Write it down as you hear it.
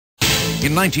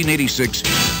In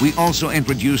 1986, we also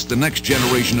introduced the next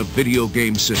generation of video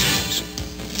game systems,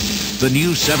 the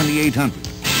new 7800,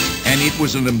 and it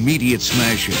was an immediate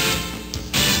smash hit.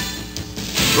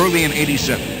 Early in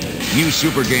 87, new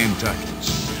super game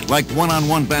titles like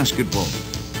one-on-one basketball,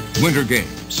 Winter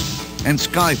Games, and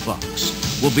Sky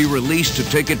Fox will be released to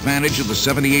take advantage of the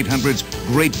 7800's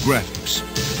great graphics,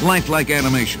 lifelike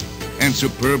animation, and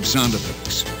superb sound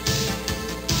effects.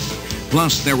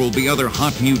 Plus, there will be other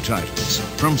hot new titles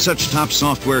from such top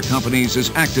software companies as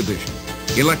Activision,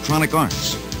 Electronic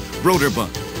Arts,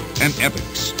 Broderbund, and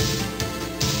Epix.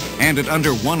 And at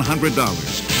under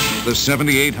 $100, the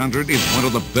 7800 is one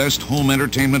of the best home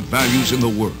entertainment values in the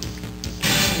world.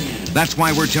 That's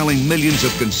why we're telling millions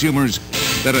of consumers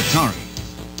that Atari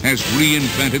has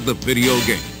reinvented the video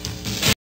game.